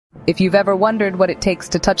If you've ever wondered what it takes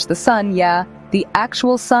to touch the sun, yeah, the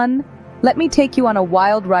actual sun, let me take you on a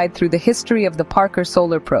wild ride through the history of the Parker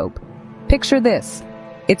Solar Probe. Picture this.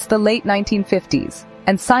 It's the late 1950s,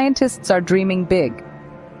 and scientists are dreaming big.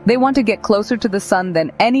 They want to get closer to the sun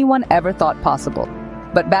than anyone ever thought possible.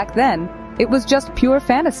 But back then, it was just pure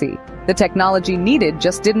fantasy. The technology needed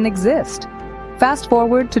just didn't exist. Fast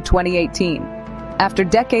forward to 2018. After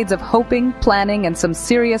decades of hoping, planning, and some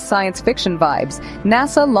serious science fiction vibes,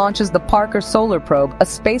 NASA launches the Parker Solar Probe, a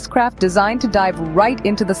spacecraft designed to dive right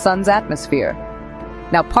into the sun's atmosphere.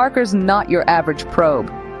 Now, Parker's not your average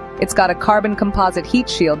probe. It's got a carbon composite heat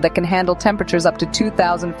shield that can handle temperatures up to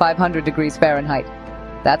 2,500 degrees Fahrenheit.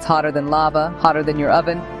 That's hotter than lava, hotter than your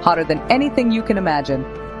oven, hotter than anything you can imagine.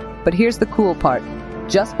 But here's the cool part.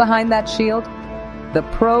 Just behind that shield, the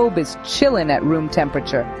probe is chillin' at room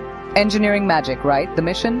temperature. Engineering magic, right? The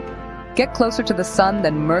mission? Get closer to the sun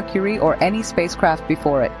than Mercury or any spacecraft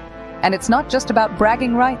before it. And it's not just about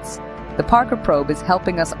bragging rights. The Parker probe is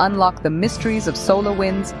helping us unlock the mysteries of solar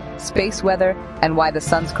winds, space weather, and why the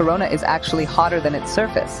sun's corona is actually hotter than its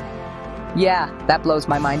surface. Yeah, that blows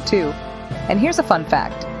my mind too. And here's a fun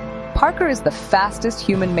fact. Parker is the fastest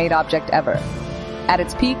human-made object ever. At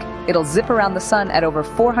its peak, it'll zip around the sun at over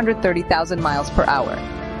 430,000 miles per hour.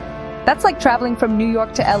 That's like traveling from New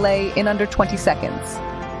York to LA in under 20 seconds.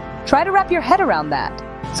 Try to wrap your head around that.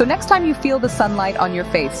 So next time you feel the sunlight on your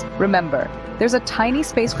face, remember, there's a tiny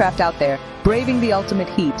spacecraft out there braving the ultimate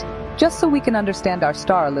heat, just so we can understand our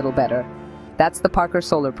star a little better. That's the Parker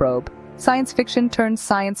Solar Probe. Science fiction turns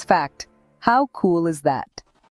science fact. How cool is that?